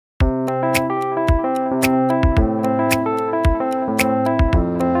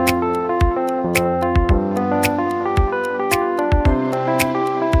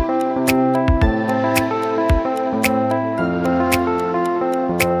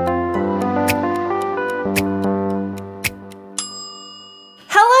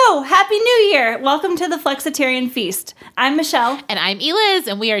there. Welcome to the Flexitarian Feast. I'm Michelle. And I'm Eliz,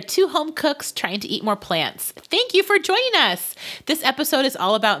 and we are two home cooks trying to eat more plants. Thank you for joining us. This episode is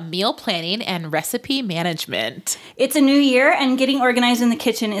all about meal planning and recipe management. It's a new year, and getting organized in the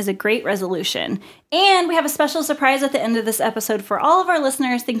kitchen is a great resolution. And we have a special surprise at the end of this episode for all of our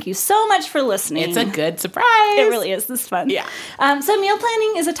listeners. Thank you so much for listening. It's a good surprise. It really is. This is fun. Yeah. So meal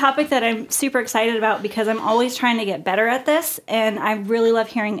planning is a topic that I'm super excited about because I'm always trying to get better at this. And I really love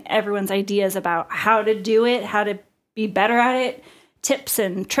hearing everyone's ideas about how to do it, how to be better at it, tips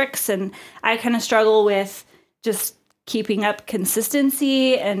and tricks. And I kind of struggle with just keeping up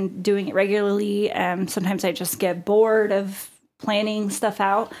consistency and doing it regularly. Sometimes I just get bored of planning stuff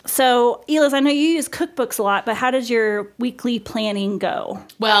out. So, Eliz, I know you use cookbooks a lot, but how does your weekly planning go?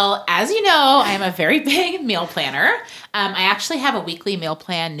 Well, as you know, I am a very big meal planner. I actually have a weekly meal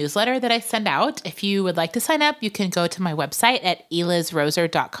plan newsletter that I send out. If you would like to sign up, you can go to my website at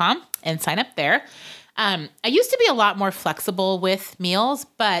elizroser.com and sign up there. I used to be a lot more flexible with meals,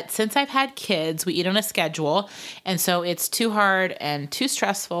 but since I've had kids, we eat on a schedule. And so it's too hard and too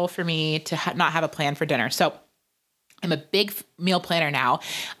stressful for me to not have a plan for dinner. So I'm a big meal planner now.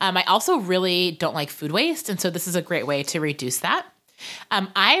 I also really don't like food waste, and so this is a great way to reduce that.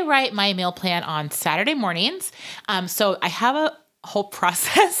 I write my meal plan on Saturday mornings, so I have a whole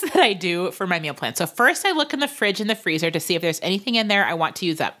process that I do for my meal plan. So first, I look in the fridge and the freezer to see if there's anything in there I want to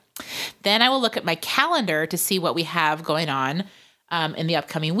use up. Then I will look at my calendar to see what we have going on in the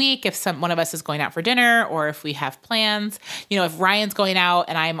upcoming week, if one of us is going out for dinner or if we have plans. You know, if Ryan's going out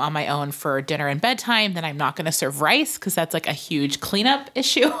and I'm on my own for dinner and bedtime, then I'm not going to serve rice because that's like a huge cleanup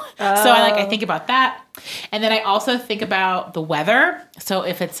issue. So I think about that. And then I also think about the weather. So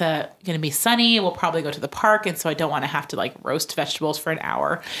if it's going to be sunny, we'll probably go to the park. And so I don't want to have to like roast vegetables for an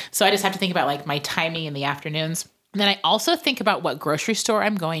hour. So I just have to think about like my timing in the afternoons. And then I also think about what grocery store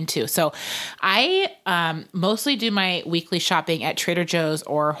I'm going to. So I mostly do my weekly shopping at Trader Joe's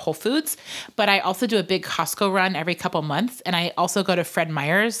or Whole Foods, but I also do a big Costco run every couple months. And I also go to Fred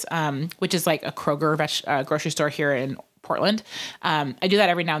Meyer's, which is like a Kroger grocery store here in Portland. I do that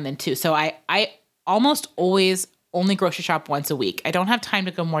every now and then too. So I almost always only grocery shop once a week. I don't have time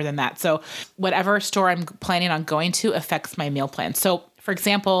to go more than that. So whatever store I'm planning on going to affects my meal plan. So for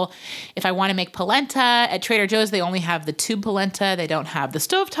example, if I want to make polenta at Trader Joe's, they only have the tube polenta. They don't have the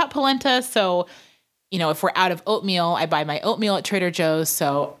stovetop polenta. So, you know, if we're out of oatmeal, I buy my oatmeal at Trader Joe's.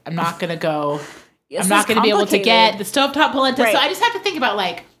 So I'm not going to go, I'm not going to be able to get the stovetop polenta. Right. So I just have to think about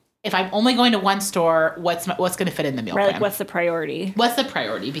like, if I'm only going to one store, what's going to fit in the meal plan? Like, what's the priority? What's the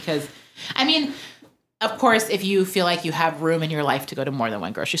priority? Because, I mean, of course, if you feel like you have room in your life to go to more than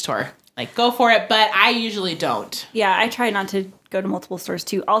one grocery store, like go for it. But I usually don't. Yeah, I try not to go to multiple stores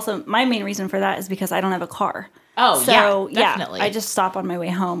too. Also, my main reason for that is because I don't have a car. Oh, so, yeah, definitely. I just stop on my way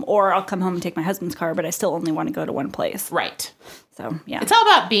home, or I'll come home and take my husband's car, but I still only want to go to one place. Right. So, yeah. It's all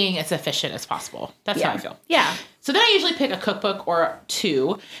about being as efficient as possible. That's how I feel. Yeah. So then I usually pick a cookbook or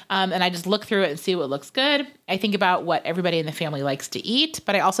two, and I just look through it and see what looks good. I think about what everybody in the family likes to eat,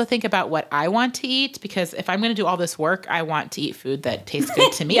 but I also think about what I want to eat, because if I'm going to do all this work, I want to eat food that tastes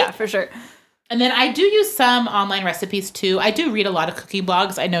good to me. Yeah, for sure. And then I do use some online recipes too. I do read a lot of cooking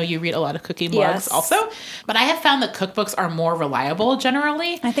blogs. I know you read a lot of cooking blogs also. But I have found that cookbooks are more reliable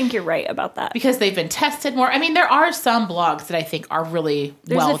generally. I think you're right about that. Because they've been tested more. I mean, there are some blogs that I think are really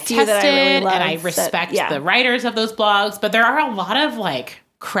well tested. That I really love, and I respect the writers of those blogs. But there are a lot of like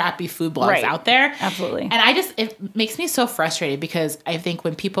crappy food blogs out there. Absolutely. And it makes me so frustrated because I think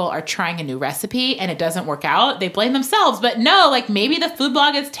when people are trying a new recipe and it doesn't work out, they blame themselves. But no, like maybe the food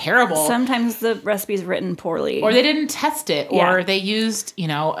blog is terrible. Sometimes the recipe is written poorly. Or they didn't test it. Or they used, you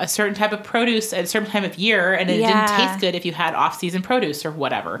know, a certain type of produce at a certain time of year and it didn't taste good if you had off-season produce or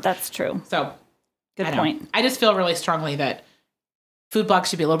whatever. That's true. So, good point. I just feel really strongly that food blogs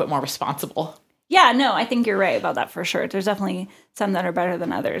should be a little bit more responsible. Yeah, no, I think you're right about that for sure. There's definitely some that are better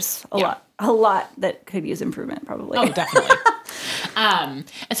than others. A lot that could use improvement, probably. Oh, definitely. And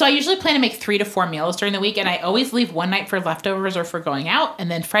so I usually plan to make 3 to 4 meals during the week, and I always leave one night for leftovers or for going out. And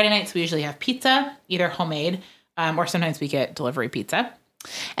then Friday nights, we usually have pizza, either homemade, or sometimes we get delivery pizza.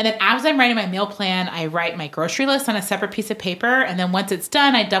 And then as I'm writing my meal plan, I write my grocery list on a separate piece of paper. And then once it's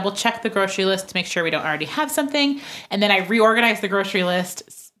done, I double check the grocery list to make sure we don't already have something. And then I reorganize the grocery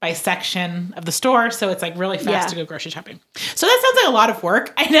list by section of the store, so it's like really fast to go grocery shopping. So that sounds like a lot of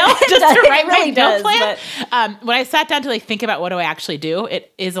work, I know, just to write my meal plan. But when I sat down to like think about what do I actually do,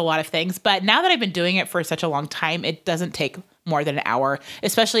 it is a lot of things. But now that I've been doing it for such a long time, it doesn't take more than an hour,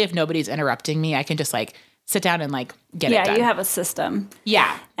 especially if nobody's interrupting me. I can just like sit down and like get it Yeah, done. you have a system.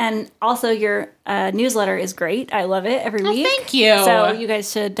 Yeah. And also your newsletter is great. I love it every week. Thank you. So you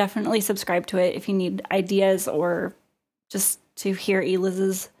guys should definitely subscribe to it if you need ideas or just to hear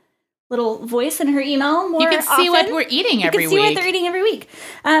Eliz's little voice in her email more You can see often. what we're eating every You can see week. what they're eating every week.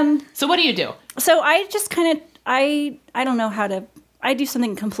 So what do you do? So I just kind of, I don't know how to, I do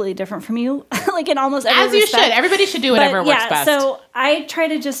something completely different from you, like in almost every As you respect. should. Everybody should do whatever But works best. So I try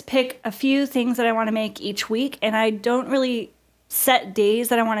to just pick a few things that I want to make each week, and I don't really set days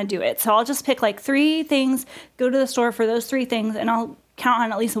that I want to do it. So I'll just pick like 3 things, go to the store for those 3 things, and I'll count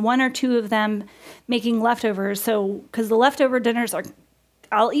on at least 1 or 2 of them making leftovers. So, because the leftover dinners are,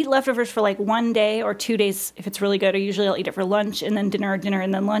 I'll eat leftovers for like 1 day or 2 days if it's really good. Or usually I'll eat it for lunch and then dinner,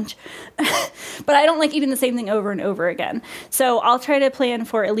 and then lunch. But I don't like eating the same thing over and over again. So I'll try to plan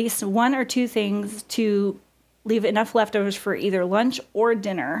for at least 1 or 2 things to leave enough leftovers for either lunch or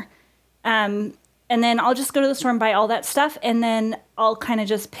dinner. And then I'll just go to the store and buy all that stuff. And then I'll kind of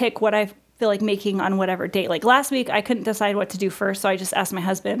just pick what I feel like making on whatever date. Like last week, I couldn't decide what to do first. So I just asked my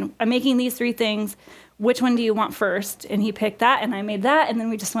husband, I'm making these 3 things. Which one do you want first? And he picked that, and I made that, and then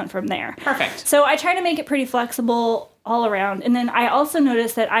we just went from there. Perfect. So I try to make it pretty flexible all around. And then I also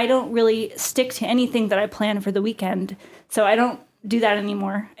noticed that I don't really stick to anything that I plan for the weekend. So I don't do that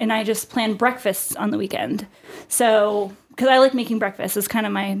anymore. And I just plan breakfasts on the weekend. So, because I like making breakfast is kind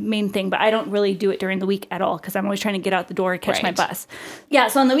of my main thing, but I don't really do it during the week at all because I'm always trying to get out the door and catch my Right. bus. Yeah,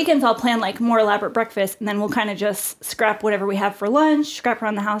 so on the weekends I'll plan like more elaborate breakfast, and then we'll kind of just scrap whatever we have for lunch, scrap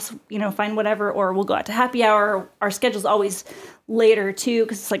around the house, find whatever, or we'll go out to happy hour. Our schedule's always later too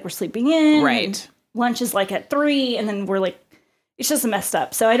because it's like we're sleeping in. Right. And lunch is like at 3, and then we're like, it's just messed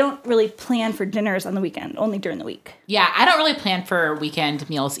up. So I don't really plan for dinners on the weekend, only during the week. Yeah, I don't really plan for weekend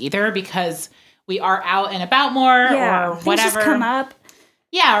meals either because we are out and about more or Things whatever. just come up.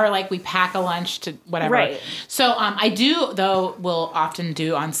 Yeah, or like we pack a lunch to whatever. Right. So I do, though, will often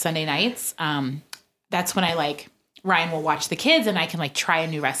do on Sunday nights. That's when Ryan will watch the kids and I can try a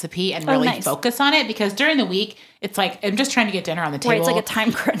new recipe and really nice. focus on it because during the week, it's like, I'm just trying to get dinner on the table. Right, it's like a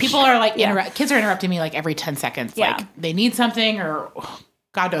time crunch. People are kids are interrupting me every 10 seconds. Yeah. Like they need something or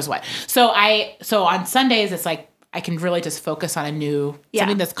God knows what. So on Sundays, it's like, I can really just focus on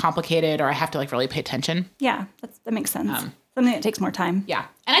something that's complicated or I have to really pay attention. Yeah, that makes sense. Something that takes more time. Yeah.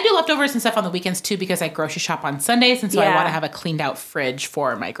 And I do leftovers and stuff on the weekends too because I grocery shop on Sundays. And so I want to have a cleaned out fridge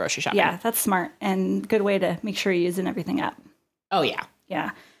for my grocery shopping. Yeah, that's smart and good way to make sure you're using everything up. Oh, yeah.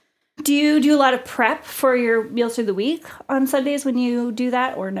 Yeah. Do you do a lot of prep for your meals through the week on Sundays when you do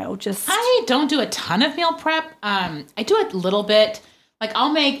that, or no? Just I don't do a ton of meal prep. I do a little bit.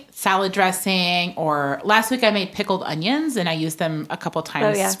 I'll make salad dressing, or last week I made pickled onions and I used them a couple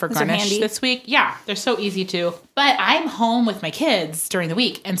times for Those are garnish handy. this week. Yeah, they're so easy to. But I'm home with my kids during the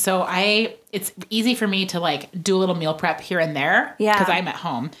week. And so it's easy for me to do a little meal prep here and there because I'm at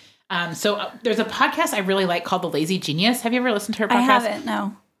home. So there's a podcast I really like called The Lazy Genius. Have you ever listened to her podcast? I haven't,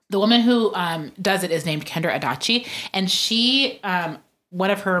 no. The woman who does it is named Kendra Adachi, and she, one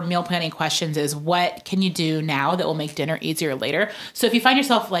of her meal planning questions is, what can you do now that will make dinner easier later? So if you find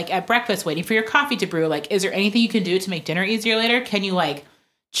yourself at breakfast waiting for your coffee to brew, is there anything you can do to make dinner easier later? Can you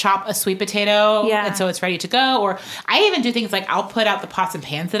chop a sweet potato and so it's ready to go? Or I even do things I'll put out the pots and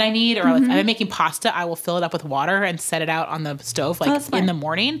pans that I need, or if I'm making pasta, I will fill it up with water and set it out on the stove in the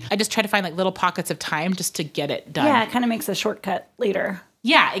morning. I just try to find little pockets of time just to get it done. Yeah, it kind of makes a shortcut later.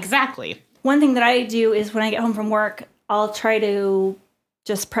 Yeah, exactly. One thing that I do is when I get home from work, I'll try to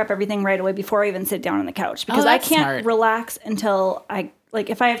just prep everything right away before I even sit down on the couch because I that's can't smart. relax until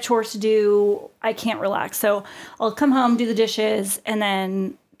if I have chores to do, I can't relax. So I'll come home, do the dishes, and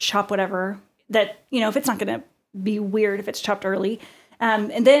then chop whatever that, if it's not going to be weird if it's chopped early.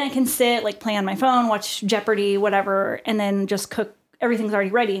 And then I can sit, play on my phone, watch Jeopardy, whatever, and then just cook. Everything's already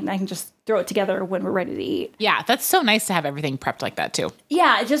ready and I can just throw it together when we're ready to eat. Yeah, that's so nice to have everything prepped like that too.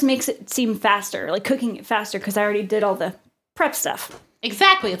 Yeah, it just makes it seem faster, cooking it faster because I already did all the prep stuff.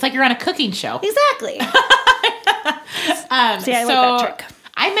 Exactly. It's like you're on a cooking show. Exactly. See, I like that trick.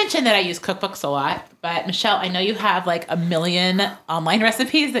 I mentioned that I use cookbooks a lot, but Michelle, I know you have a million online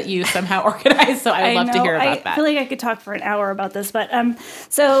recipes that you somehow organize, so I would love to hear about that. I feel like I could talk for an hour about this, but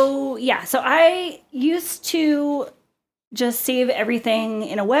so I used to just save everything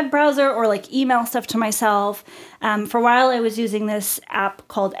in a web browser or email stuff to myself. For a while, I was using this app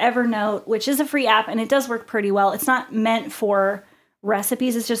called Evernote, which is a free app, and it does work pretty well. It's not meant for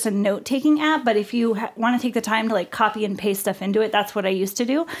recipes. It's just a note-taking app, but if you want to take the time to copy and paste stuff into it, that's what I used to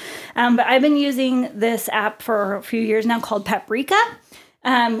do. But I've been using this app for a few years now called Paprika.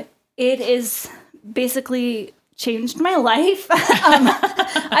 It is basically changed my life.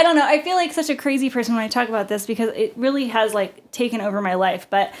 I don't know. I feel like such a crazy person when I talk about this because it really has like taken over my life.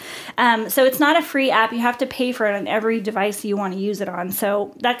 But so it's not a free app. You have to pay for it on every device you want to use it on.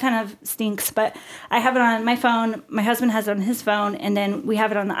 So that kind of stinks. But I have it on my phone. My husband has it on his phone. And then we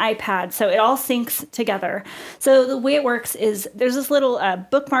have it on the iPad. So it all syncs together. So the way it works is there's this little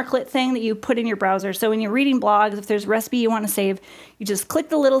bookmarklet thing that you put in your browser. So when you're reading blogs, if there's a recipe you want to save, you just click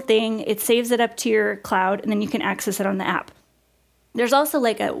the little thing. It saves it up to your cloud. And then you can access it on the app. There's also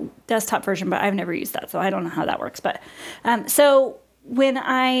like a desktop version, but I've never used that, so I don't know how that works. But so when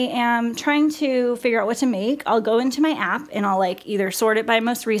I am trying to figure out what to make, I'll go into my app and I'll like either sort it by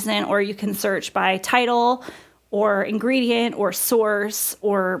most recent, or you can search by title or ingredient or source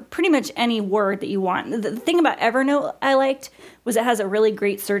or pretty much any word that you want. The thing about Evernote I liked was it has a really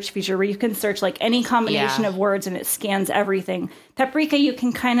great search feature where you can search like any combination of words and it scans everything. Paprika, you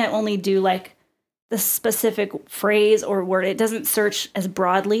can kind of only do like the specific phrase or word. It doesn't search as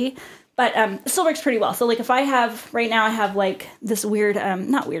broadly, but it still works pretty well. So like if I have, right now I have like this weird,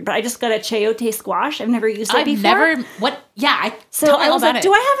 not weird, but I just got a chayote squash. I've never used it before. So I was like,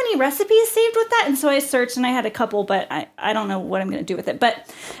 do I have any recipes saved with that? And so I searched and I had a couple, but I don't know what I'm going to do with it. But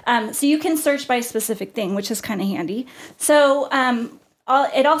so you can search by specific thing, which is kind of handy. So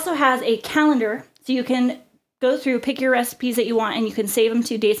it also has a calendar, so you can go through, pick your recipes that you want, and you can save them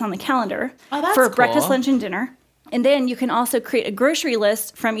to dates on the calendar for breakfast, lunch, and dinner. And then you can also create a grocery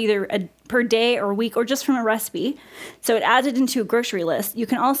list from either per day or week or just from a recipe. So it adds it into a grocery list. You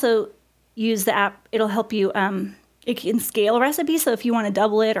can also use the app. It'll help you. It can scale a recipe. So if you want to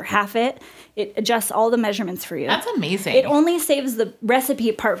double it or half it, it adjusts all the measurements for you. That's amazing. It only saves the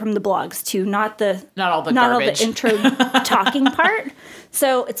recipe part from the blogs too, not all the intro talking part.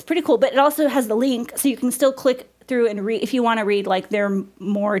 So it's pretty cool. But it also has the link, so you can still click through and read if you want to read like their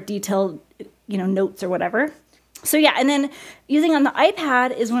more detailed, notes or whatever. So yeah, and then using on the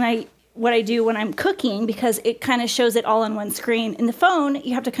iPad is what I do when I'm cooking, because it kind of shows it all on one screen. In the phone,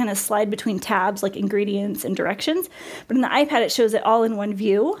 you have to kind of slide between tabs like ingredients and directions. But in the iPad, it shows it all in one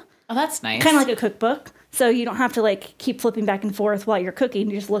view. Oh, that's nice. Kind of like a cookbook. So you don't have to like keep flipping back and forth while you're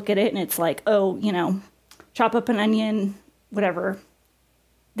cooking. You just look at it and it's like, chop up an onion, whatever.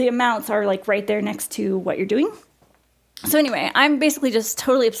 The amounts are like right there next to what you're doing. So anyway, I'm basically just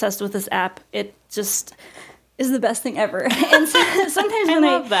totally obsessed with this app. It just is the best thing ever. And sometimes when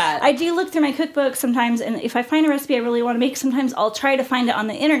I do look through my cookbook sometimes, and if I find a recipe I really want to make, sometimes I'll try to find it on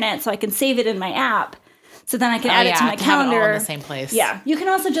the internet so I can save it in my app. So then I can add it to my calendar. Have it all in the same place. Yeah. You can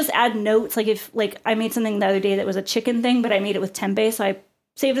also just add notes. Like if I made something the other day that was a chicken thing, but I made it with tempeh. So I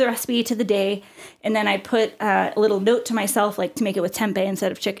saved the recipe to the day, and then I put a little note to myself, like to make it with tempeh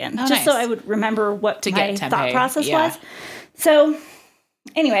instead of chicken. So I would remember what my thought process was. So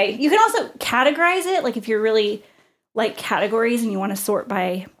anyway, you can also categorize it. Like if you're really like categories and you want to sort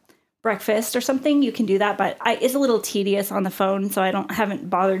by breakfast or something, you can do that. But it's a little tedious on the phone, so I haven't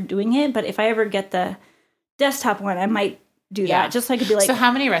bothered doing it. But if I ever get the desktop one, I might do that, just so I could be like. So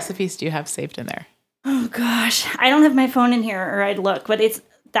how many recipes do you have saved in there? Oh gosh, I don't have my phone in here, or I'd look, but it's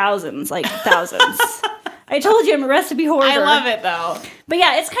thousands. I told you I'm a recipe hoarder. I love it though. But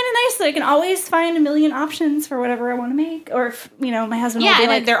yeah, it's kind of nice that I can always find a million options for whatever I want to make. Or if, my husband will be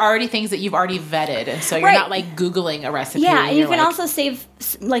like... there are already things that you've already vetted. And so you're not like Googling a recipe. Yeah, and you can also save,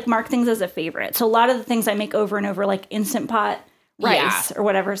 mark things as a favorite. So a lot of the things I make over and over, like Instant Pot rice or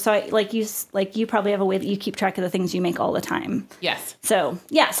whatever. So you probably have a way that you keep track of the things you make all the time. Yes. So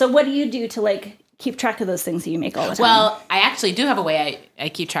yeah. So what do you do to keep track of those things that you make all the time? Well, I actually do have a way I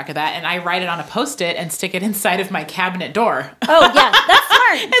keep track of that, and I write it on a Post-it and stick it inside of my cabinet door. Oh, yeah. That's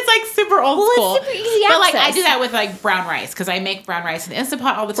smart. It's like super old school. It's super easy but access. I do that with brown rice, because I make brown rice in the Instant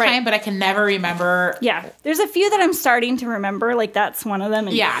Pot all the time, but I can never remember. Yeah. There's a few that I'm starting to remember. That's one of them.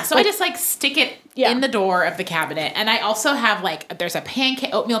 And so I just stick it in the door of the cabinet. And I also have there's a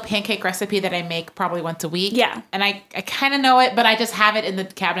oatmeal pancake recipe that I make probably once a week. Yeah. And I kind of know it, but I just have it in the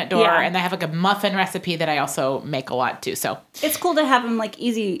cabinet door. Yeah. And I have a muffin recipe that I also make a lot too. So it's cool to have them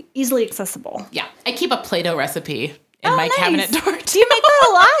easily accessible. Yeah. I keep a Play-Doh recipe in my cabinet door too. Do you make that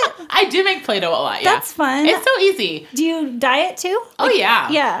a lot? I do make Play-Doh a lot, yeah. That's fun. It's so easy. Do you dye it too? Oh, yeah.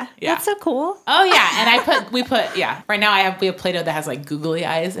 Yeah. That's so cool. Oh, yeah. And right now we have Play-Doh that has googly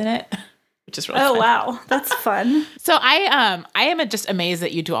eyes in it, which is really fun. Oh, wow. That's fun. So I am just amazed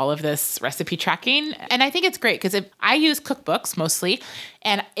that you do all of this recipe tracking. And I think it's great because I use cookbooks mostly,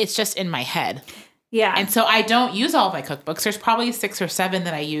 and it's just in my head. Yeah. And so I don't use all of my cookbooks. There's probably 6 or 7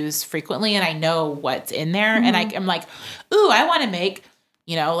 that I use frequently, and I know what's in there. Mm-hmm. And I'm like, ooh, I want to make,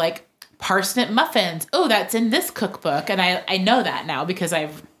 parsnip muffins. Oh, that's in this cookbook. And I know that now because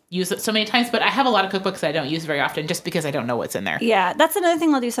I've use it so many times, but I have a lot of cookbooks that I don't use very often just because I don't know what's in there. Yeah, that's another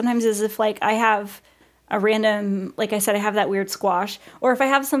thing I'll do sometimes is if like I have a random, like I said, I have that weird squash, or if I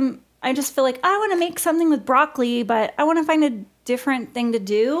have I just feel like I want to make something with broccoli, but I want to find a different thing to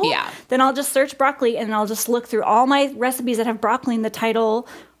do. Yeah. Then I'll just search broccoli and I'll just look through all my recipes that have broccoli in the title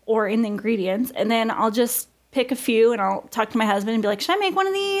or in the ingredients. And then I'll just pick a few and I'll talk to my husband and be like, should I make one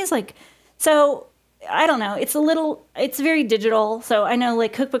of these? Like, so I don't know. It's very digital. So I know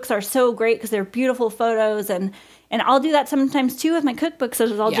like cookbooks are so great because they're beautiful photos and I'll do that sometimes too with my cookbooks.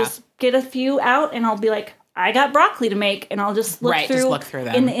 So I'll just get a few out and I'll be like, I got broccoli to make, and I'll just look through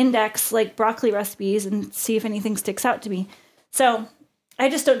them in the index, like broccoli recipes, and see if anything sticks out to me. So I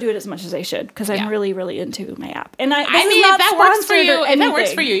just don't do it as much as I should because I'm really, really into my app. And I mean, if that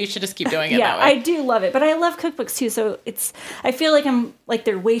works for you, you should just keep doing it. Yeah, that way. I do love it, but I love cookbooks too. So I feel like I'm like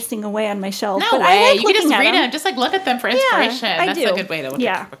they're wasting away on my shelf. No but way, I like you can just read them. them, just like look at them for inspiration. That's do. a good way to look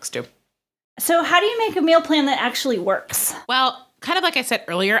at cookbooks too. So how do you make a meal plan that actually works? Well, kind of like I said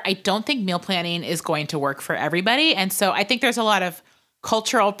earlier, I don't think meal planning is going to work for everybody. And so I think there's a lot of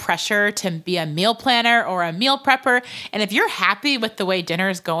cultural pressure to be a meal planner or a meal prepper. And if you're happy with the way dinner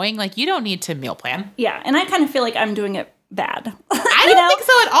is going, like you don't need to meal plan. Yeah. And I kind of feel like I'm doing it bad. I don't think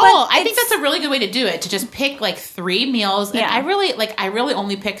so at all. I think that's a really good way to do it, to just pick like 3 meals. And I really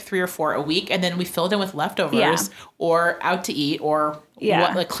only pick 3 or 4 a week. And then we fill it in with leftovers or out to eat or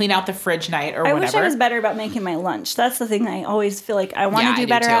like clean out the fridge night or whatever. I wish I was better about making my lunch. That's the thing I always feel like I want to do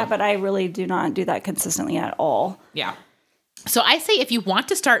better at, but I really do not do that consistently at all. Yeah. So I say if you want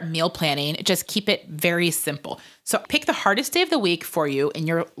to start meal planning, just keep it very simple. So pick the hardest day of the week for you in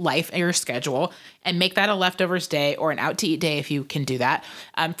your life and your schedule and make that a leftovers day or an out to eat day if you can do that.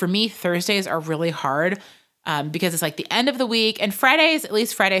 For me, Thursdays are really hard because it's like the end of the week, and Fridays, at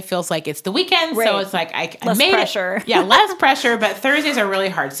least Friday feels like it's the weekend. Right. So it's like I made pressure. It. Yeah, less pressure, but Thursdays are really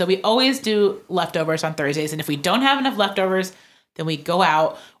hard. So we always do leftovers on Thursdays. And if we don't have enough leftovers, then we go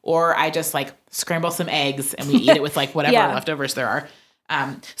out, or I just like scramble some eggs and we eat it with like whatever leftovers there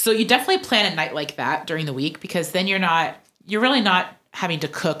are. So you definitely plan a night like that during the week, because then you're really not having to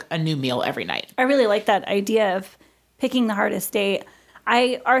cook a new meal every night. I really like that idea of picking the hardest day.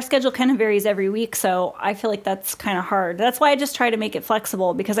 Our schedule kind of varies every week, so I feel like that's kind of hard. That's why I just try to make it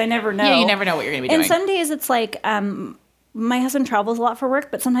flexible, because I never know. Yeah, you never know what you're going to be doing. And some days it's like, my husband travels a lot for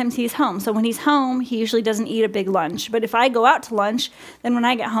work, but sometimes he's home. So when he's home, he usually doesn't eat a big lunch. But if I go out to lunch, then when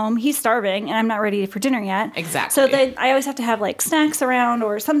I get home, he's starving and I'm not ready for dinner yet. Exactly. So I always have to have like snacks around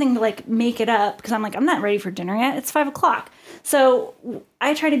or something to like make it up, because I'm like, I'm not ready for dinner yet. It's 5:00. So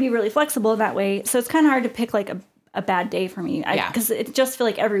I try to be really flexible in that way. So it's kind of hard to pick like a bad day for me. Because it just feel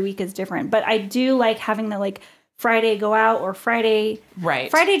like every week is different. But I do like having the like Friday go out or Friday.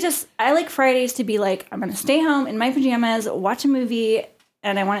 Right. I like Fridays to be like, I'm going to stay home in my pajamas, watch a movie,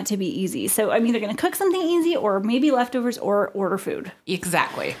 and I want it to be easy. So I'm either going to cook something easy or maybe leftovers or order food.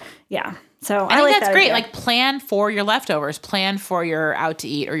 Exactly. Yeah. So I think like that's that great. idea. Like plan for your leftovers, plan for your out to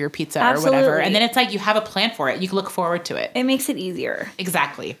eat or your pizza Absolutely. or whatever. And then it's like you have a plan for it. You can look forward to it. It makes it easier.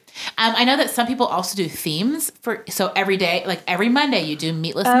 Exactly. I know that some people also do themes so every day, like every Monday you do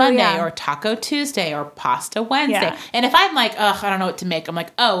meatless Monday or taco Tuesday or pasta Wednesday. Yeah. And if I'm like, I don't know what to make, I'm like,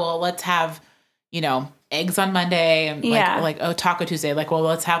 well, let's have, eggs on Monday and taco Tuesday. Like, well,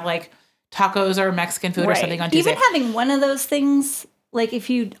 let's have like tacos or Mexican food or something on Tuesday. Even having one of those things, like if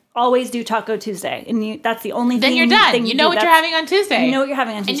you always do Taco Tuesday and that's the only thing. Then you're done. You know what you're having on Tuesday. You know what you're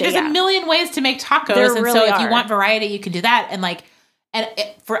having on Tuesday. And there's a million ways to make tacos. If you want variety, you can do that. And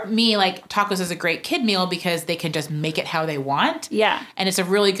for me, like tacos is a great kid meal because they can just make it how they want. Yeah. And it's a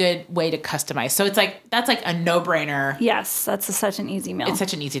really good way to customize. So it's like, that's like a no-brainer. Yes. That's such an easy meal. It's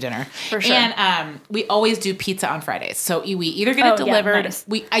such an easy dinner. For sure. And we always do pizza on Fridays. So we either get it delivered. Nice.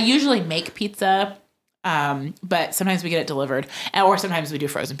 I usually make pizza, but sometimes we get it delivered, or sometimes we do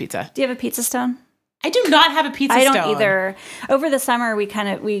frozen pizza. Do you have a pizza stone? I do not have a pizza stone. I don't either. Over the summer,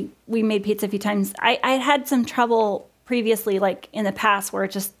 we made pizza a few times. I had some trouble previously, like in the past, where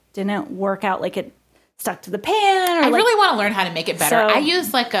it just didn't work out. Like it stuck to the pan. I really want to learn how to make it better. I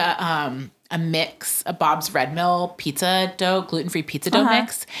use like a mix, a Bob's Red Mill pizza dough, gluten-free pizza dough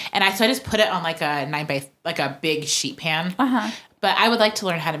mix, and I just put it on like a 9x, like a big sheet pan. But I would like to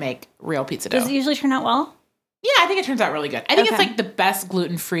learn how to make real pizza dough. Does it usually turn out well? Yeah, I think it turns out really good. I think it's like the best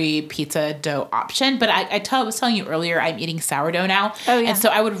gluten-free pizza dough option. But I was telling you earlier, I'm eating sourdough now. Oh, yeah. And so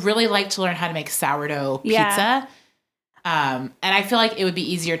I would really like to learn how to make sourdough pizza. And I feel like it would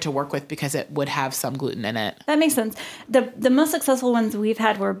be easier to work with because it would have some gluten in it. That makes sense. The most successful ones we've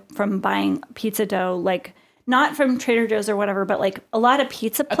had were from buying pizza dough, like not from Trader Joe's or whatever, but like a lot of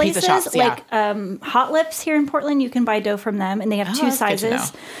pizza places, shops, yeah. like Hot Lips here in Portland, you can buy dough from them, and they have 2 that's good to know.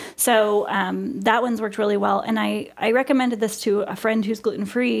 sizes. So that one's worked really well. And I recommended this to a friend who's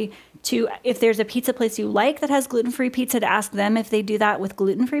gluten-free, to, if there's a pizza place you like that has gluten-free pizza, to ask them if they do that with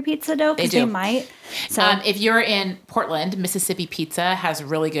gluten-free pizza dough, because they might. So if you're in Portland, Mississippi Pizza has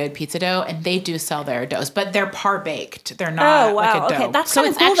really good pizza dough, and they do sell their doughs, but they're par-baked. They're not like a dough. Okay, that's so kinda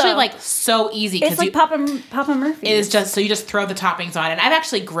it's cool, actually though. like so easy. It's like Papa Murphy's. It is just, so you just throw the toppings on, and I've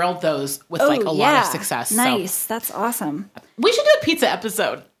actually grilled those with like a lot of success. Nice. So. That's awesome. We should do a pizza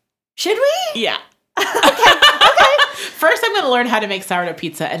episode. Should we? Yeah. First, I'm going to learn how to make sourdough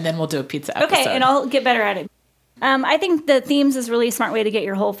pizza, and then we'll do a pizza episode. Okay, and I'll get better at it. I think the themes is really a smart way to get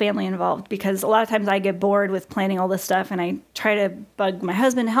your whole family involved, because a lot of times I get bored with planning all this stuff, and I try to bug my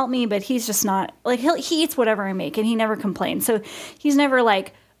husband to help me, but he's just not, like, he eats whatever I make, and he never complains. So he's never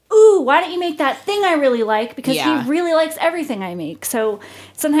like, ooh, why don't you make that thing I really like? Because he really likes everything I make. So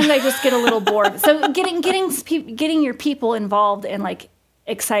sometimes I just get a little bored. So getting your people involved and like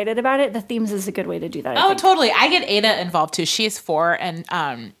excited about it, the themes is a good way to do that. I think. Totally. I get Ada involved too. She's 4, and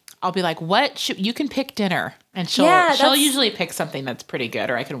I'll be like, you can pick dinner. And she'll usually pick something that's pretty good,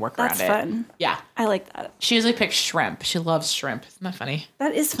 or I can work around it. That's fun. Yeah. I like that. She usually picks shrimp. She loves shrimp. Isn't that funny?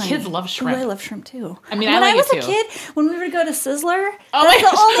 That is funny. Kids love shrimp. Ooh, I love shrimp too. I mean, when I like it too. When I was a kid, when we would go to Sizzler, Oh that's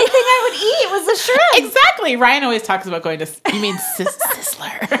my the only thing I would eat was the shrimp. Exactly. Ryan always talks about going to, you mean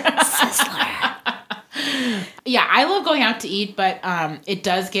Sizzler. Sizzler. Yeah, I love going out to eat, but it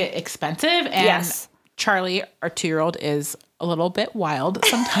does get expensive. And Charlie, our 2-year-old, is a little bit wild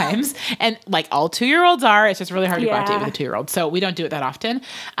sometimes. And like all 2-year-olds are, it's just really hard to go out to eat with a 2-year-old. So we don't do it that often.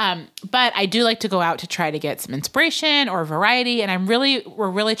 But I do like to go out to try to get some inspiration or variety. And we're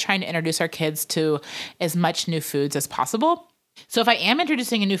really trying to introduce our kids to as much new foods as possible. So if I am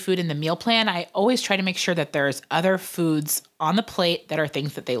introducing a new food in the meal plan, I always try to make sure that there's other foods on the plate that are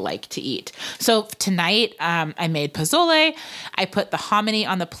things that they like to eat. So tonight, I made pozole. I put the hominy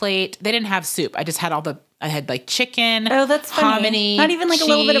on the plate. They didn't have soup. I just had I had like chicken. Oh, that's funny. Hominy, not even like cheese.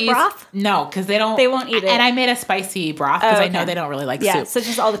 A little bit of broth? No, because they won't eat it. And I made a spicy broth because I know they don't really like soup. So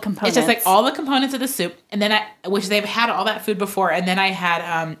just all the components. It's just like all the components of the soup. And then which they've had all that food before. And then I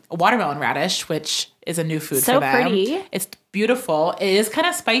had a watermelon radish, which is a new food for them. So pretty. It's beautiful. It is kind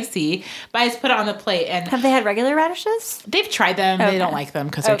of spicy, but I just put it on the plate. And have they had regular radishes? They've tried them. Okay. They don't like them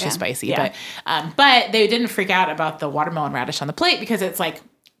because they're too spicy. Yeah. But they didn't freak out about the watermelon radish on the plate because it's like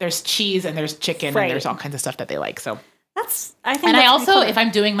there's cheese and there's chicken and there's all kinds of stuff that they like. So I think. And I also, if I'm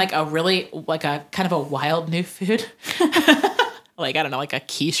doing like a really like a kind of a wild new food. Like, I don't know, like a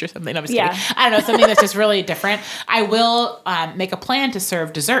quiche or something. I'm just kidding. I don't know, something that's just really different. I will make a plan to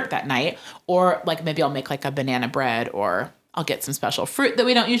serve dessert that night, or like maybe I'll make like a banana bread, or I'll get some special fruit that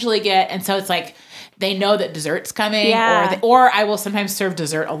we don't usually get. And so it's like they know that dessert's coming, or I will sometimes serve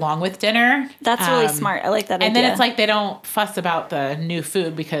dessert along with dinner. That's really smart. I like that idea. And then it's like they don't fuss about the new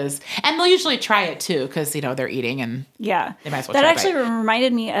food and they'll usually try it too because, they're eating and they might as well that try actually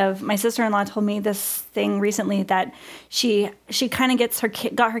reminded me of my sister-in-law told me this thing recently that she kind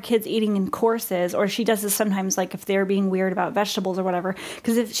of got her kids eating in courses, or she does this sometimes like if they're being weird about vegetables or whatever,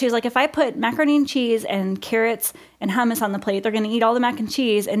 because she's like, if I put macaroni and cheese and carrots and hummus on the plate, they're going to eat all the mac and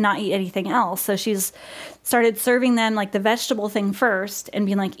cheese and not eat anything else. So she's started serving them like the vegetable thing first and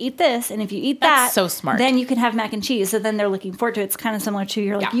being like, eat this, and if you eat That's so smart. then you can have mac and cheese. So then they're looking forward to it. It's kind of similar to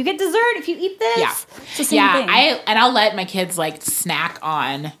you get dessert if you eat this. Yeah. It's the same thing. I'll let my kids like snack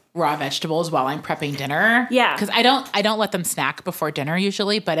on raw vegetables while I'm prepping dinner. Yeah. Because I don't let them snack before dinner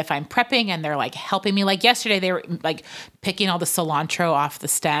usually, but if I'm prepping and they're like helping me, like yesterday they were like picking all the cilantro off the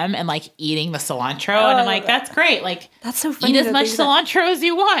stem and like eating the cilantro. And I'm like, that's great. Like, that's so funny. Eat as much cilantro as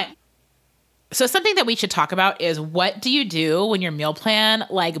you want. So something that we should talk about is, what do you do when your meal plan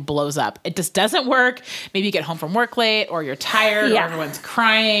like blows up? It just doesn't work. Maybe you get home from work late, or you're tired, or everyone's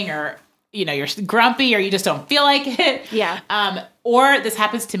crying, or you're grumpy, or you just don't feel like it. Yeah. Or this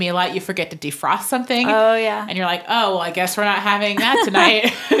happens to me a lot. You forget to defrost something. Oh yeah. And you're like, oh, well, I guess we're not having that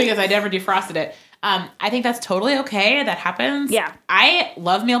tonight because I never defrosted it. I think that's totally okay. That happens. Yeah. I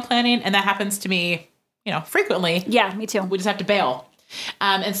love meal planning, and that happens to me, frequently. Yeah, me too. We just have to bail.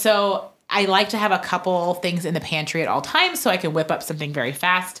 And so I like to have a couple things in the pantry at all times so I can whip up something very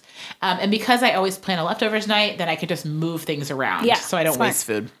fast. And because I always plan a leftovers night, then I can just move things around so I don't waste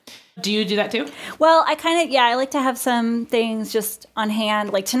food. Do you do that too? Well, I like to have some things just on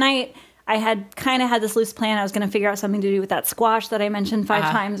hand. Like tonight, I had kind of had this loose plan. I was going to figure out something to do with that squash that I mentioned 5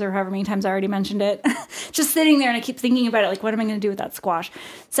 times, or however many times I already mentioned it. Just sitting there, and I keep thinking about it, like, what am I going to do with that squash?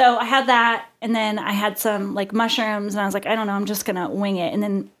 So I had that, and then I had some like mushrooms, and I was like, I don't know, I'm just going to wing it. And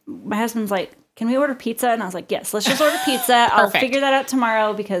then my husband's like, can we order pizza? And I was like, yes, let's just order pizza. I'll figure that out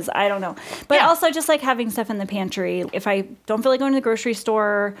tomorrow because I don't know. But also just like having stuff in the pantry. If I don't feel like going to the grocery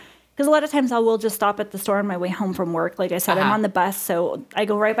store, because a lot of times I will just stop at the store on my way home from work. Like I said, I'm on the bus, so I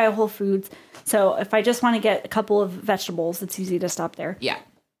go right by Whole Foods. So if I just want to get a couple of vegetables, it's easy to stop there. Yeah.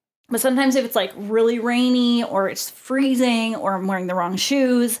 But sometimes if it's like really rainy or it's freezing or I'm wearing the wrong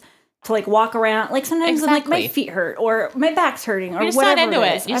shoes to like walk around, like sometimes like my feet hurt or my back's hurting or You're just whatever not into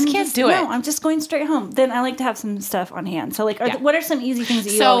it is. You just can't do it. No, I'm just going straight home. Then I like to have some stuff on hand. So like, what are some easy things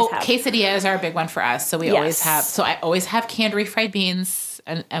that you always have? Quesadillas are a big one for us. So we always have, I always have canned refried beans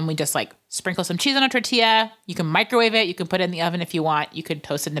and we just like sprinkle some cheese on a tortilla. You can microwave it. You can put it in the oven if you want. You could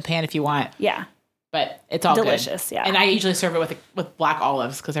toast it in the pan if you want. Yeah. But it's all delicious, good. Yeah. And I usually serve it with black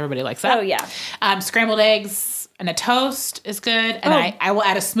olives because everybody likes that. Oh, yeah. Scrambled eggs and a toast is good. And I will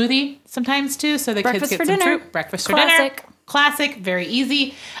add a smoothie sometimes too so the kids get some fruit. Breakfast for dinner. Classic, very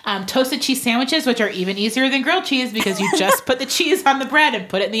easy. Toasted cheese sandwiches, which are even easier than grilled cheese because you just put the cheese on the bread and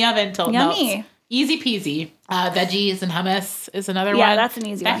put it in the oven until it melts. Easy peasy. Veggies and hummus is another one. Yeah, that's an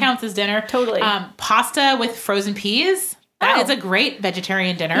easy one. That counts as dinner. Totally. Pasta with frozen peas. That is a great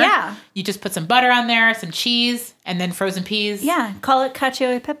vegetarian dinner. Yeah. You just put some butter on there, some cheese, and then frozen peas. Yeah. Call it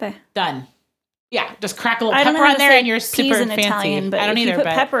cacio e pepe. Done. Yeah. Just crack a little pepper on there and you're super fancy. Italian, but I don't if either. You put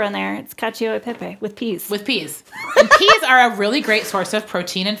pepper in there, it's cacio e pepe with peas. With peas. And peas are a really great source of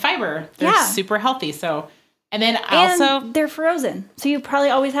protein and fiber. They're super healthy. So, and then also. They're frozen. So you probably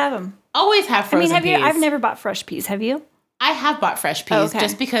always have them. Always have frozen peas. I've never bought fresh peas. Have you? I have bought fresh peas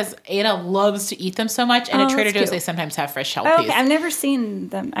just because Ada loves to eat them so much. And at Trader Joe's, they sometimes have fresh shell peas. I've never seen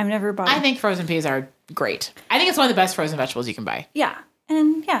them. I've never bought them. I think frozen peas are great. I think it's one of the best frozen vegetables you can buy. Yeah.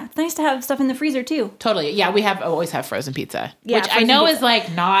 And it's nice to have stuff in the freezer too. Totally. Yeah, we always have frozen pizza, which I know is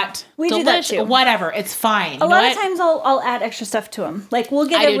like not delicious. Do that too. Whatever, it's fine. A lot of times I'll add extra stuff to them. Like we'll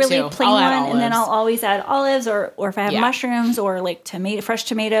get a really plain one, and then I'll always add olives or if I have mushrooms or like fresh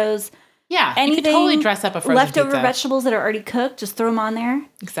tomatoes. Yeah, anything, you could totally dress up a frozen leftover pizza. Vegetables that are already cooked, just throw them on there.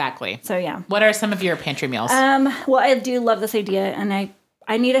 Exactly. So yeah. What are some of your pantry meals? Well, I do love this idea, and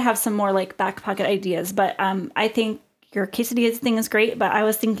I need to have some more like back pocket ideas. But I think your quesadillas thing is great. But I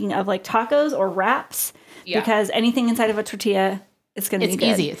was thinking of like tacos or wraps because anything inside of a tortilla, it's going to be good.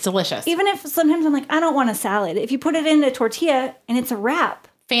 It's easy. It's delicious. Even if sometimes I'm like, I don't want a salad. If you put it in a tortilla and it's a wrap.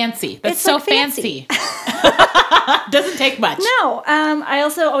 Fancy. That's so like fancy. Doesn't take much. No. I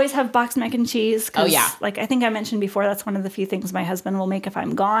also always have boxed mac and cheese. Oh, yeah. Like I think I mentioned before, that's one of the few things my husband will make if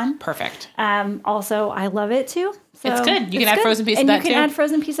I'm gone. Perfect. Also, I love it too. So it's good. You can add frozen pizza to that too. And you can add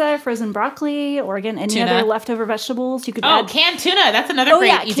frozen pizza, frozen broccoli, or again, any other leftover vegetables. You could add canned tuna. That's another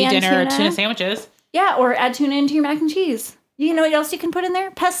great easy dinner. Tuna sandwiches. Yeah, or add tuna into your mac and cheese. You know what else you can put in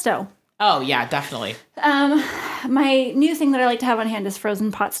there? Pesto. Oh, yeah, definitely. My new thing that I like to have on hand is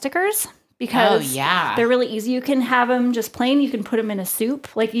frozen pot stickers. Because they're really easy. You can have them just plain. You can put them in a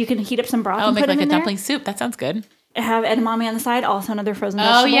soup. Like you can heat up some broth and make put them like in a dumpling soup. That sounds good. Have edamame on the side, also another frozen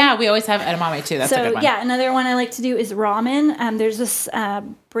vegetable. Oh, yeah. We always have edamame, too. That's a good one. Yeah, another one I like to do is ramen. There's this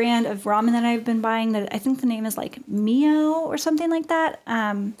brand of ramen that I've been buying that I think the name is like Mio or something like that.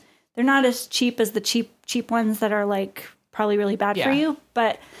 They're not as cheap as the cheap ones that are like probably really bad for you,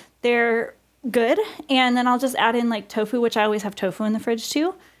 but they're good. And then I'll just add in like tofu, which I always have tofu in the fridge,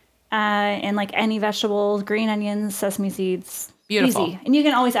 too. And like any vegetables, green onions, sesame seeds. Beautiful. Easy. And you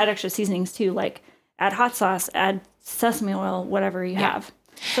can always add extra seasonings too, like add hot sauce, add sesame oil, whatever you have.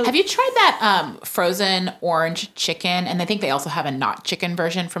 So, have you tried that frozen orange chicken? And I think they also have a not chicken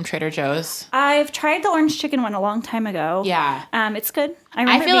version from Trader Joe's. I've tried the orange chicken one a long time ago. Yeah. It's good.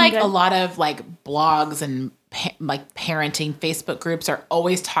 I feel like a lot of like blogs and like parenting Facebook groups are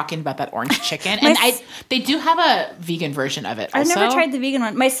always talking about that orange chicken. And they do have a vegan version of it also. I've never tried the vegan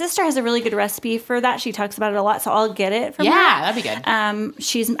one. My sister has a really good recipe for that. She talks about it a lot, so I'll get it from her. Yeah, that'd be good.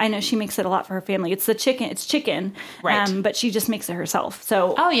 I know she makes it a lot for her family. It's chicken. Right. But she just makes it herself.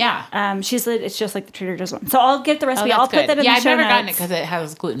 So she said it's just like the Trader Joe's one. So I'll get the recipe. I'll put that in the show notes. Yeah, I've never gotten it because it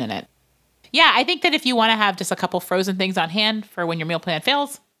has gluten in it. Yeah, I think that if you want to have just a couple frozen things on hand for when your meal plan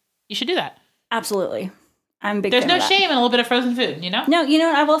fails, you should do that. Absolutely. I'm a big There's fan no of that. shame in a little bit of frozen food, you know? No, you know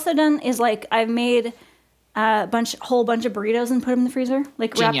what I've also done is like I've made a whole bunch of burritos and put them in the freezer,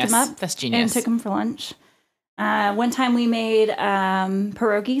 like wrapped them up. That's genius. And took them for lunch. One time we made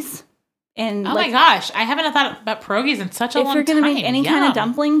pierogies. And my gosh, I haven't thought about pierogies in such a long time. If you're going to make any kind of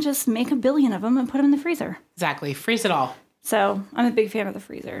dumpling, just make a billion of them and put them in the freezer. Exactly. Freeze it all. So I'm a big fan of the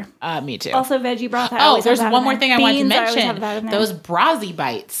freezer. Me too. Also veggie broth. There's one more thing I wanted to mention. Those Brazi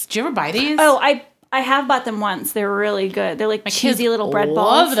bites. Did you ever buy these? Oh, I have bought them once. They're really good. They're like cheesy little bread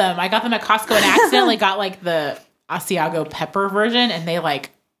balls. Love them. I got them at Costco and accidentally got like the Asiago pepper version, and they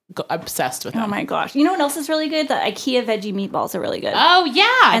like obsessed with them. Oh my gosh. You know what else is really good? The IKEA veggie meatballs are really good. Oh,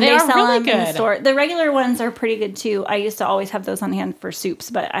 yeah. And they are sell really them in the good. store. The regular ones are pretty good too. I used to always have those on hand for soups,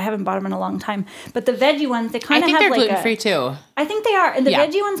 but I haven't bought them in a long time. But the veggie ones, they kind I of think have they're like gluten-free too. I think they are. And the Yeah.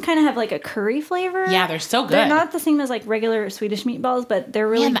 veggie ones kind of have like a curry flavor. Yeah, they're so good. They're not the same as like regular Swedish meatballs, but they're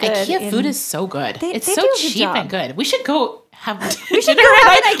really Man, the good. IKEA food is so good. It's they so do a good cheap job. and good. We should go have We should go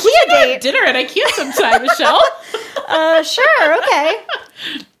have an IKEA date. dinner at IKEA sometime, Michelle. Sure, okay.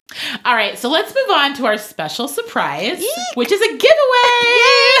 All right, so let's move on to our special surprise, which is a giveaway.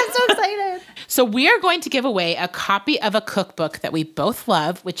 I'm so excited. So we are going to give away a copy of a cookbook that we both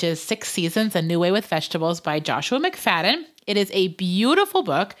love, which is 6 Seasons, A New Way with Vegetables by Joshua McFadden. It is a beautiful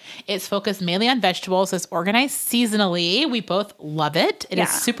book. It's focused mainly on vegetables. It's organized seasonally. We both love it. It is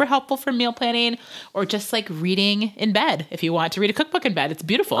super helpful for meal planning or just like reading in bed. If you want to read a cookbook in bed, it's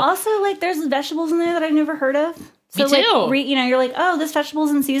beautiful. Also, like, there's vegetables in there that I've never heard of. So, Me too. Like, you're like, oh, this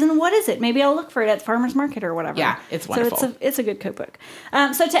vegetable's in season. What is it? Maybe I'll look for it at the farmer's market or whatever. Yeah, it's wonderful. So it's a good cookbook.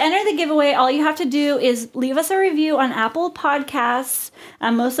 So to enter the giveaway, all you have to do is leave us a review on Apple Podcasts.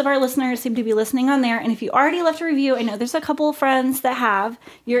 Most of our listeners seem to be listening on there. And if you already left a review, I know there's a couple of friends that have.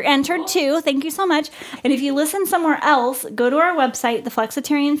 You're entered too. Thank you so much. And if you listen somewhere else, go to our website,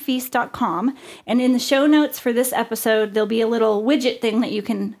 theflexitarianfeast.com. And in the show notes for this episode, there'll be a little widget thing that you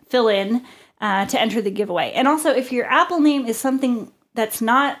can fill in to enter the giveaway. And also, if your Apple name is something that's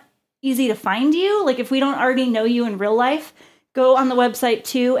not easy to find you, like if we don't already know you in real life, go on the website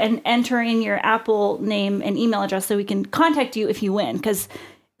too and enter in your Apple name and email address so we can contact you if you win. Because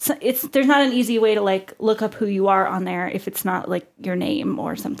there's not an easy way to like look up who you are on there if it's not like your name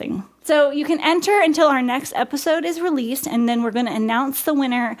or something. So you can enter until our next episode is released, and then we're going to announce the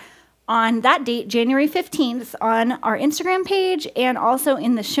winner on that date, January 15th, on our Instagram page and also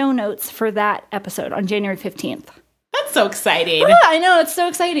in the show notes for that episode on January 15th. That's so exciting. I know, it's so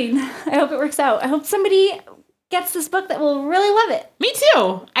exciting. I hope it works out. I hope somebody gets this book that will really love it. Me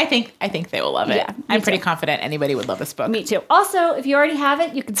too. I think they will love it. Yeah, I'm pretty confident anybody would love this book. Me too. Also, if you already have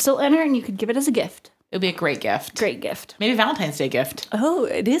it, you can still enter and you could give it as a gift. It would be a great gift. Great gift. Maybe Valentine's Day gift. Oh,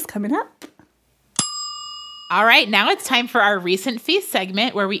 it is coming up. All right, now it's time for our recent feast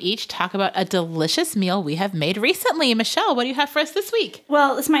segment where we each talk about a delicious meal we have made recently. Michelle, what do you have for us this week?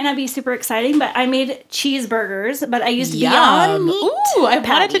 Well, this might not be super exciting, but I made cheeseburgers, but I used Yum. Beyond Meat Ooh, I wanted to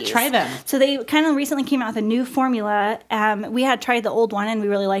patties. try them. So they kind of recently came out with a new formula. We had tried the old one and we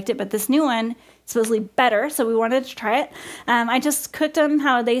really liked it, but this new one is supposedly better, so we wanted to try it. I just cooked them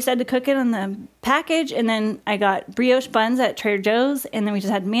how they said to cook it in the package, and then I got brioche buns at Trader Joe's, and then we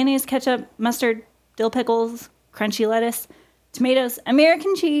just had mayonnaise, ketchup, mustard, dill pickles, crunchy lettuce, tomatoes,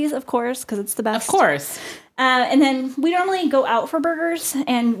 American cheese, of course, because it's the best. Of course. And then we normally go out for burgers,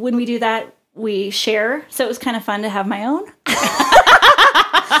 and when we do that, we share. So it was kind of fun to have my own.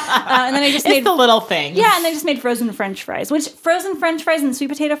 And then I just made the little thing. Yeah, and I just made frozen French fries, which frozen French fries and sweet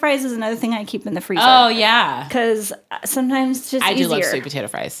potato fries is another thing I keep in the freezer. Oh, yeah. Because sometimes it's just I easier. do love sweet potato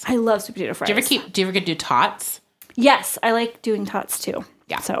fries. I love sweet potato fries. Do you ever do tots? Yes, I like doing tots too.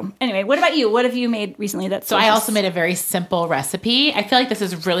 Yeah. So anyway, what about you? What have you made recently that's So I delicious? also made a very simple recipe. I feel like this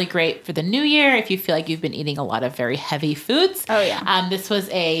is really great for the new year if you feel like you've been eating a lot of very heavy foods. Oh, yeah. This was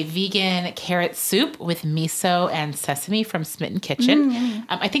a vegan carrot soup with miso and sesame from Smitten Kitchen.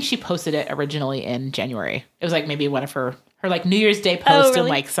 I think she posted it originally in January. It was like maybe one of her like New Year's Day post in really?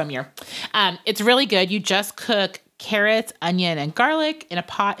 like some year. It's really good. You just cook carrots, onion, and garlic in a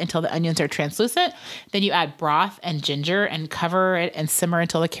pot until the onions are translucent. Then you add broth and ginger and cover it and simmer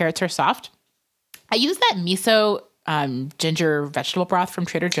until the carrots are soft. I use that miso ginger vegetable broth from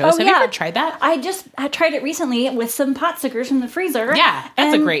Trader Joe's. Have you ever tried that? I tried it recently with some pot stickers from the freezer. Yeah,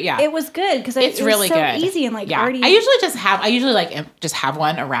 that's a great, It was good because It's it was really so good. easy and like already. I usually like just have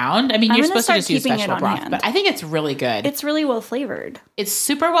one around. I mean, you're gonna supposed to start just use keeping it vegetable on broth, hand. but I think it's really good. It's really well flavored. It's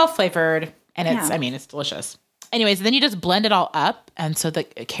super well flavored, and it's Yeah. it's delicious. Anyways, then you just blend it all up, and so the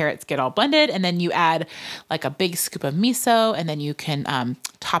carrots get all blended, and then you add like a big scoop of miso, and then you can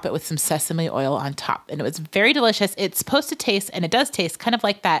top it with some sesame oil on top. And it was very delicious. It's supposed to taste, and it does taste kind of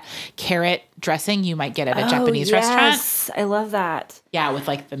like that carrot dressing you might get at a Japanese restaurant. Yes, I love that. Yeah, with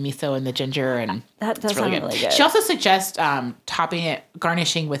like the miso and the ginger, and That does sound really good. She also suggests topping it,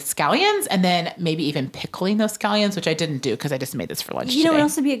 garnishing with scallions, and then maybe even pickling those scallions, which I didn't do because I just made this for lunch You know today. what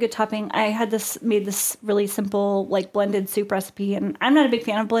else would be a good topping? I had made this really simple like blended soup recipe, and I'm not a big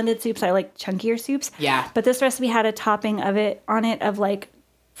fan of blended soups. I like chunkier soups. Yeah. But this recipe had a topping of like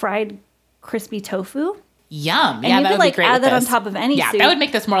fried crispy tofu. Yum. And Yeah, you that could would be like great add with that on this. top of any Yeah, soup. that would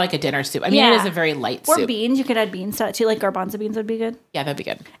make this more like a dinner soup. I mean, it is a very light or soup. beans. You could add beans to that too, like garbanzo beans would be good. Yeah, that'd be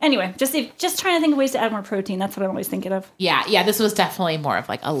good. Anyway, just trying to think of ways to add more protein. That's what I'm always thinking of. Yeah, this was definitely more of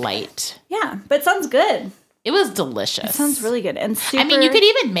like a light. Yeah, but it sounds good. It was delicious. It sounds really good and super. I mean, you could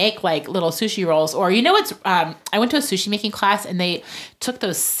even make like little sushi rolls, or you know what's? I went to a sushi making class, and they took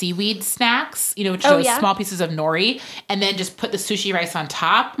those seaweed snacks, you know, which are those small pieces of nori, and then just put the sushi rice on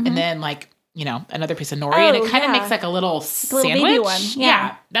top, and then like another piece of nori, and it kind of makes like a little sandwich. Baby one.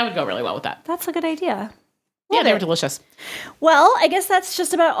 Yeah, that would go really well with that. That's a good idea. Yeah, they were delicious. Well, I guess that's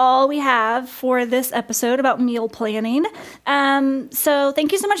just about all we have for this episode about meal planning. So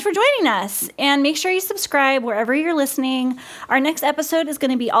thank you so much for joining us. And make sure you subscribe wherever you're listening. Our next episode is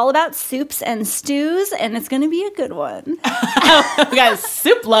going to be all about soups and stews, and it's going to be a good one. We got a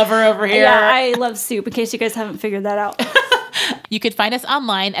soup lover over here. Yeah, I love soup, in case you guys haven't figured that out. You can find us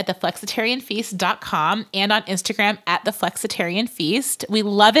online at theflexitarianfeast.com and on Instagram at theflexitarianfeast. We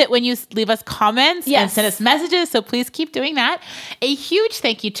love it when you leave us comments and send us messages, so please keep doing that. A huge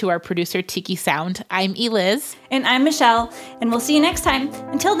thank you to our producer, Tiki Sound. I'm Eliz. And I'm Michelle, and we'll see you next time.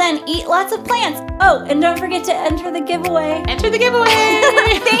 Until then, eat lots of plants. Oh, and don't forget to enter the giveaway. Enter the giveaway!